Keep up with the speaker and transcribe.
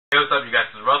what's up, you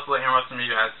guys? This is Russell, and Russell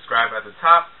Media has subscribed at the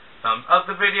top. Thumbs up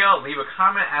the video, leave a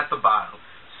comment at the bottom.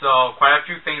 So, quite a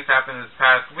few things happened this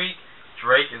past week.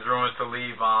 Drake is rumored to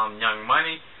leave Young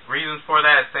Money. Reasons for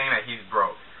that is saying that he's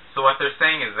broke. So what they're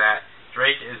saying is that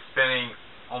Drake is spending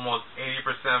almost 80%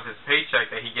 of his paycheck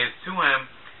that he gives to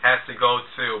him has to go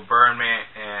to Birdman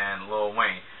and Lil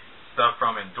Wayne. Stuff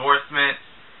from endorsements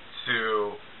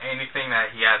to anything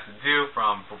that he has to do,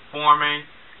 from performing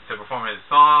to performing his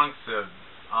songs to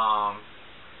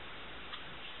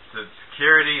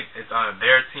security. It's on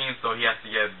their team, so he has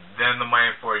to give them the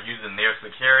money for using their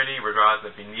security,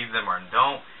 regardless if he needs them or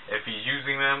don't. If he's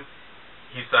using them,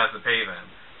 he still has to pay them.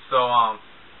 So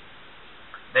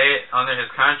they, under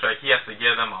his contract, he has to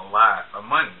give them a lot of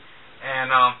money. And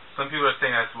some people are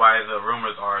saying that's why the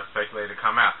rumors are speculated to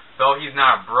come out. Though he's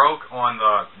not broke on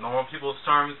the normal people's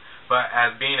terms, but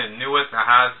as being the newest and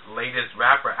hottest, latest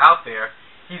rapper out there,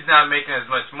 he's not making as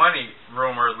much money,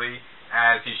 rumoredly,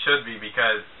 as he should be,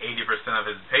 because 80% of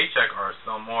his paycheck, or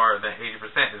some more than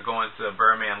 80%, is going to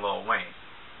Birdman and Lil Wayne.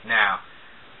 Now,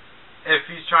 if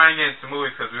he's trying to get into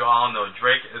movies, because we all know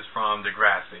Drake is from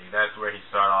Degrassi. That's where he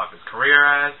started off his career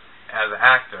as an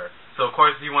actor. So, of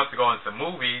course, if he wants to go into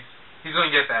movies, he's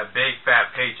going to get that big,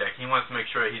 fat paycheck. He wants to make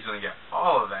sure he's going to get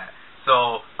all of that.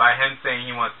 So, by him saying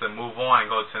he wants to move on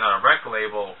and go to another record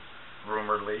label,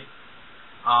 rumoredly,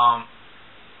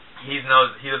 he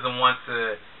doesn't want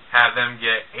to have them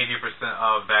get 80%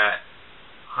 of that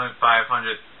 $5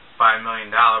 million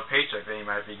paycheck that he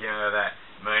might be getting, or that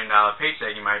 $1 million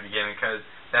paycheck he might be getting, because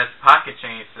that's pocket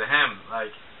change to him, like,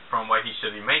 from what he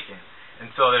should be making. And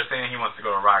so they're saying he wants to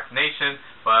go to Rock Nation,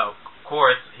 but of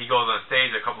course he goes on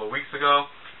stage a couple of weeks ago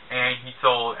and he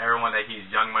told everyone that he's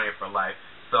Young Money for life.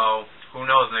 So who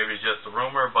knows, maybe it's just a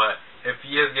rumor, but if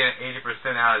he is getting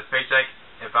 80% out of his paycheck,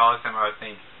 if I was him, I would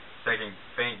think,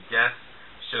 guess,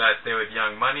 should I stay with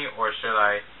Young Money, or should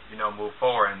I, move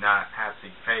forward and not have to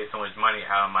pay so much money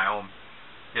out of my own,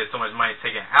 get so much money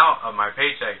taken out of my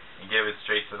paycheck and give it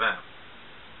straight to them.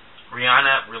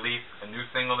 Rihanna released a new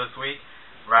single this week,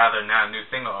 rather not a new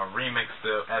single, a remix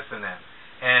to S&M.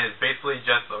 And it's basically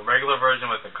just a regular version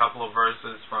with a couple of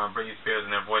verses from Britney Spears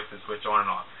and their voices switch on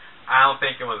and off. I don't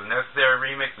think it was a necessary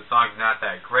remix. The song's not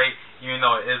that great, even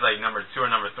though it is like number 2 or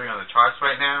number 3 on the charts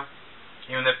right now.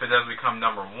 Even if it does become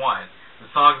number 1. The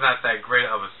song's not that great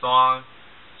of a song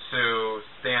to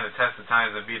stand the test of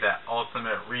times and be that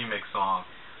ultimate remix song,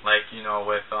 like,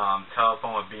 with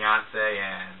Telephone with Beyonce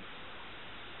and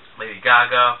Lady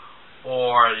Gaga,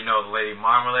 or, the Lady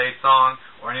Marmalade song,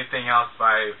 or anything else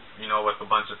by, with a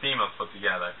bunch of females put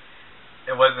together.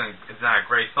 It's not a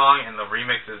great song, and the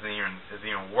remix is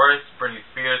even worse. Britney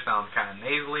Spears sounds kind of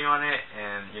nasally on it,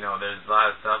 and, there's a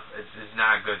lot of stuff. It's just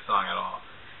not a good song at all.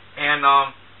 And,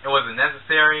 it wasn't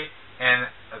necessary. And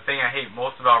the thing I hate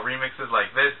most about remixes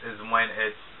like this is when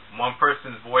it's one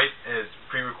person's voice is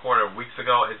pre-recorded weeks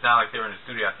ago. It's not like they were in the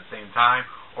studio at the same time,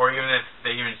 or even if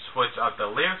they even switch up the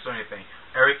lyrics or anything.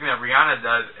 Everything that Rihanna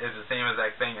does is the same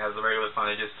exact thing as the regular song.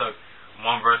 They just took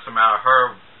one verse from out of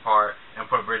her part and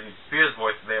put Britney Spears'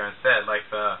 voice there instead, like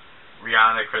the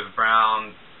Rihanna, Chris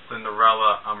Brown,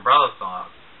 Cinderella, Umbrella song.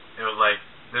 It was like,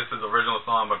 this is the original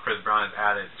song, but Chris Brown has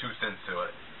added 2 cents to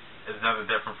it. It's nothing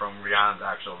different from Rihanna's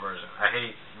actual version. I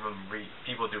hate when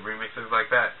people do remixes like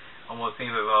that. Almost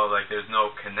seems as though like there's no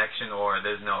connection or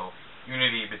there's no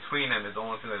unity between them. It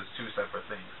almost seems like it's 2 separate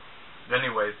things. But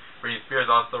anyways, Britney Spears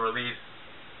also released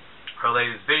her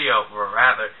latest video, or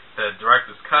rather, the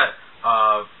director's cut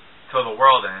of Till the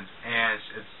World Ends, and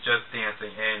it's just dancing,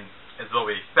 and it's what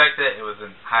we expected. It was in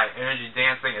high energy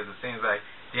dancing. It's the same exact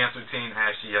dance routine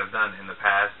as she has done in the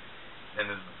past, in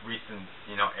this recent,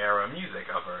 era of music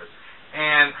of hers.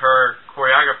 And her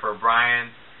choreographer,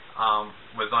 Brian,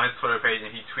 was on his Twitter page,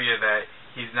 and he tweeted that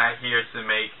he's not here to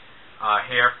make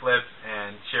hair flips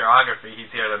and choreography. He's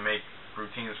here to make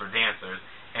routines for dancers.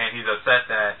 And he's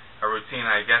upset that a routine,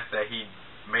 I guess, that he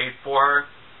made for her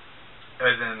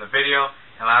is in the video.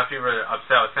 And a lot of people are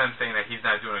upset with him, saying that he's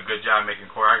not doing a good job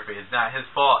making choreography. It's not his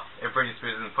fault if Britney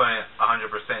Spears isn't putting 100%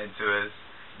 into his,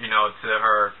 to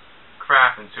her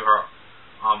craft, into her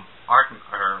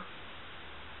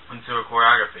into her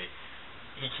choreography.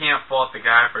 He can't fault the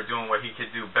guy for doing what he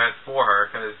could do best for her,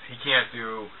 because he can't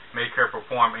make her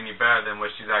perform any better than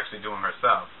what she's actually doing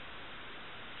herself.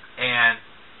 And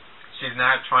she's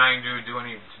not trying to do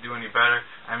any better.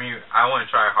 I mean, I wouldn't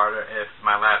try harder if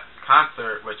my last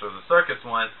concert, which was a circus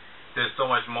one, did so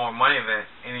much more money than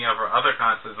any of her other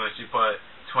concerts when she put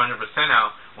 200%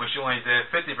 out. When she only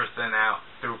did 50% out,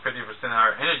 threw 50% of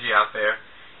her energy out there,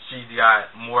 she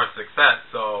got more success.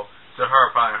 So to her,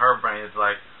 probably her brain is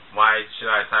like, why should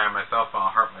I tire myself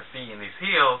and hurt my feet in these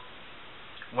heels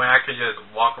when I could just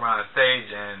walk around the stage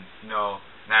and,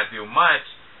 not do much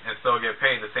and still get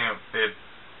paid the same,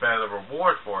 better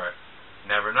reward for it.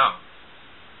 Never know.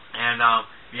 And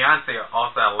Beyonce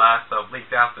also had a lot of stuff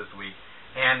leaked out this week,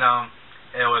 and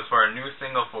it was for a new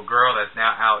single for Girl that's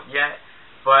not out yet,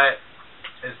 but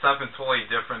it's something totally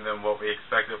different than what we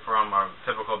expected from a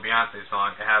typical Beyonce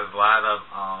song. It has a lot of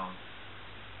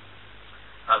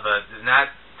it's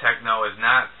not techno, it's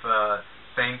not the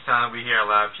same sound that we hear a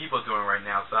lot of people doing right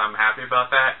now, so I'm happy about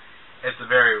that. It's a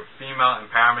very female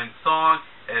empowerment song.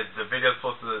 The video is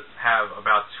supposed to have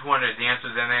about 200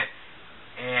 dancers in it,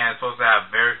 and it's supposed to have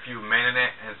very few men in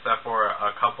it, and except for a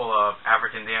couple of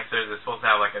African dancers. It's supposed to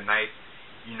have like a nice,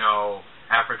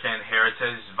 African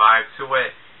heritage vibe to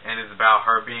it. And it's about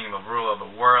her being the ruler of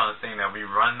the world and saying that we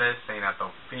run this, saying that the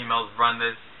females run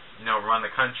this, run the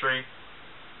country.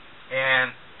 And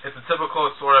it's a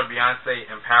typical sort of Beyonce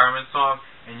empowerment song,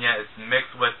 and yet it's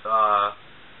mixed with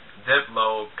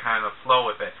Diplo kind of flow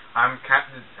with it. I'm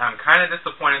kind of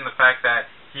disappointed in the fact that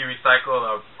he recycled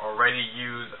a already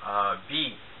used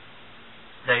beat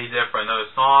that he did for another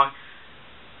song,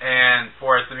 and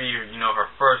for it to be her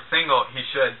first single, he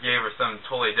should have gave her something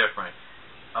totally different.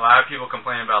 A lot of people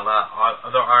complain about a lot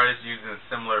of other artists using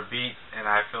similar beats, and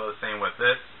I feel the same with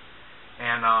this.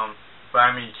 And but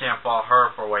I mean, you can't fault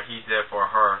her for what he did for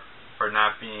her, for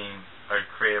not being a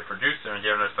creative producer and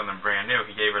giving her something brand new.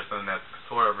 He gave her something that's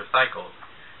sort of recycled.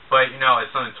 But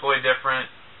it's something totally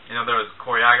different. There was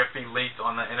choreography leaked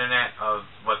on the internet of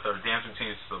what the dance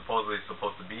routine is supposedly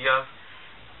supposed to be of,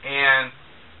 and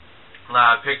a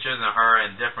lot of pictures of her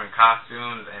in different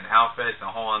costumes and outfits,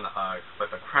 and holding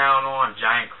with a crown on,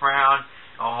 giant crown,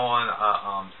 and holding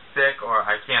a stick, or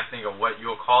I can't think of what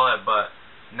you'll call it, but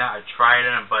not a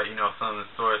trident, but something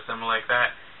sort of similar like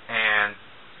that. And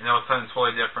something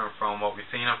totally different from what we've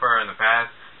seen of her in the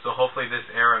past. So hopefully this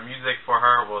era of music for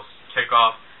her will kick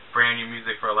off brand new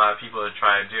music for a lot of people to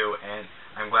try to do. And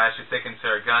I'm glad she's sticking to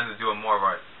her guns and doing more of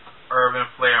a urban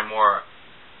flair, more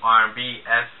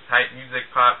R&B-esque type music,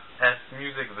 pop-esque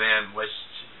music than what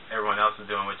everyone else is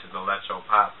doing, which is electro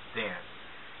pop dance.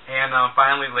 And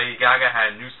finally, Lady Gaga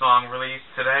had a new song released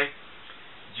today,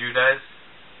 Judas.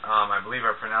 I believe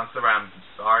I pronounced it right. I'm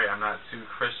sorry, I'm not too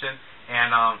Christian. And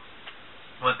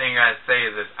one thing I gotta say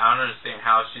is this: I don't understand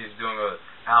how she's doing an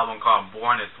album called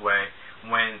Born This Way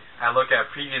when I look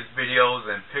at previous videos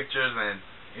and pictures, and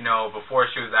before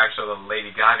she was actually the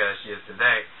Lady Gaga that she is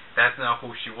today. That's not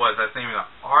who she was. That's not even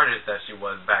the artist that she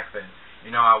was back then.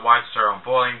 I watched her on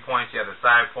Boiling Point. She had a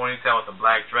side ponytail with a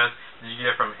black dress that you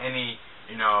get from any,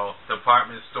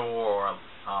 department store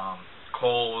or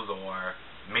Kohl's or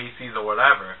Macy's or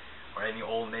whatever, or any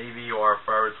Old Navy or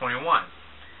Forever 21.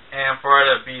 And for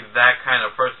her to be that kind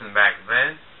of person back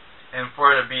then, and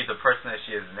for her to be the person that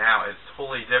she is now, is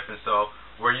totally different. So,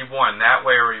 were you born that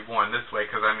way or were you born this way?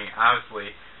 Because,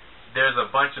 obviously, there's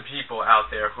a bunch of people out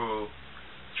there who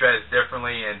dress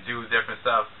differently and do different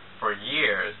stuff for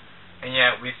years, and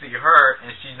yet we see her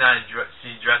and she's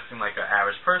dressing like an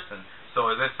average person. So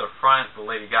is this a front? The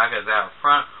Lady Gaga is out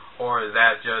front, or is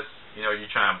that just you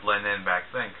trying to blend in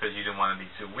back then because you didn't want to be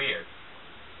too weird?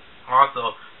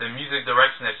 Also, the music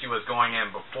direction that she was going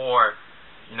in before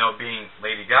being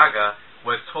Lady Gaga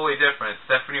was totally different.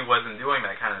 Stephanie wasn't doing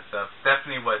that kind of stuff.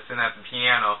 Stephanie was sitting at the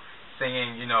piano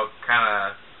singing kind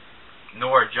of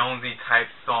Nora Jonesy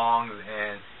type songs,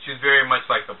 and she was very much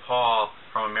like the Paul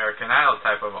from American Idol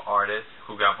type of artist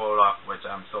who got voted off, which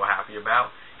I'm so happy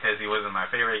about because he wasn't my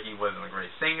favorite. He wasn't a great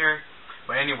singer,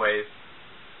 but anyways,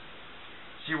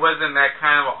 she wasn't that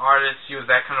kind of an artist. She was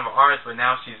that kind of an artist, but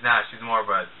now she's not. She's more of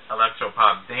an electro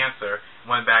pop dancer.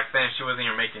 When back then she wasn't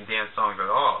even making dance songs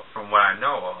at all, from what I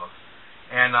know of.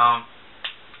 And I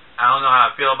don't know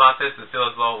how I feel about this. It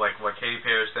feels as though like what Katy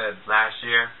Perry said last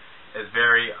year is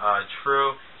very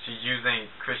true. She's using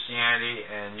Christianity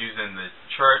and using the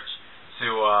church to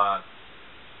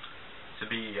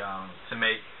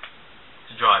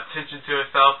draw attention to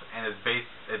herself, and it's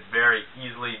very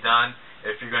easily done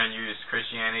if you're going to use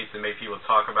Christianity to make people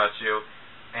talk about you.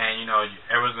 And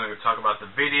everyone's going to talk about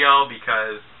the video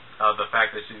because of the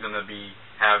fact that she's going to be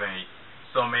having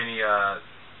so many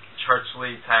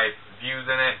churchly type views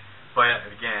in it. But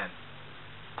again,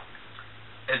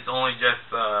 it's only just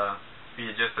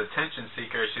attention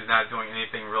seeker. She's not doing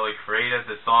anything really creative.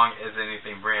 The song isn't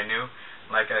anything brand new.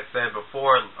 Like I said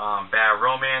before, Bad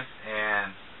Romance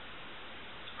and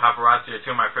Paparazzi are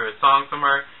two of my favorite songs from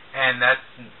her, and that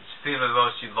seems as though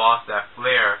she lost that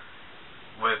flair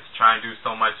with trying to do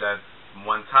so much at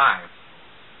one time.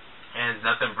 And it's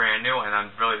nothing brand new, and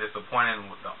I'm really disappointed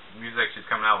with the music she's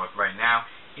coming out with right now.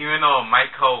 Even though it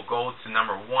might go to #1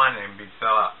 and be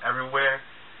sell out everywhere,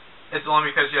 it's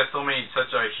only because she has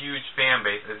such a huge fan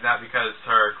base. It's not because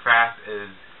her craft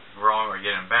is growing or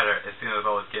getting better. It seems as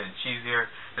though it's getting cheesier.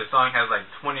 The song has like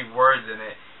 20 words in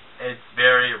it. It's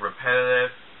very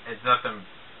repetitive. It's nothing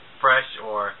fresh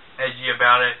or edgy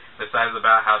about it, besides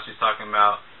about how she's talking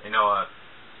about, a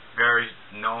very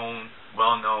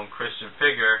well-known Christian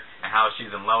figure, and how she's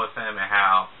in love with him, and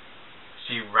how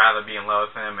she'd rather be in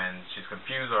love with him, and she's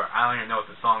confused, or I don't even know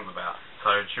what the song's about, to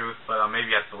tell you the truth, but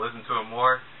maybe you have to listen to it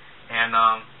more. And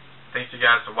thanks you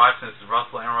guys for watching. This is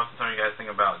Russell and Russell telling you guys think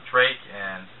about Drake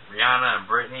and Rihanna and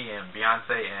Britney and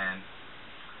Beyonce and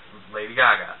Lady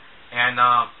Gaga. And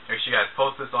make sure you guys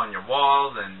post this on your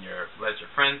walls and let your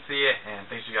friends see it. And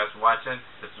thanks you guys for watching.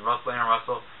 This is Russell and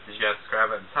Russell. Make sure you guys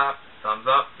subscribe at the top, thumbs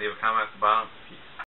up, leave a comment at the bottom. Peace.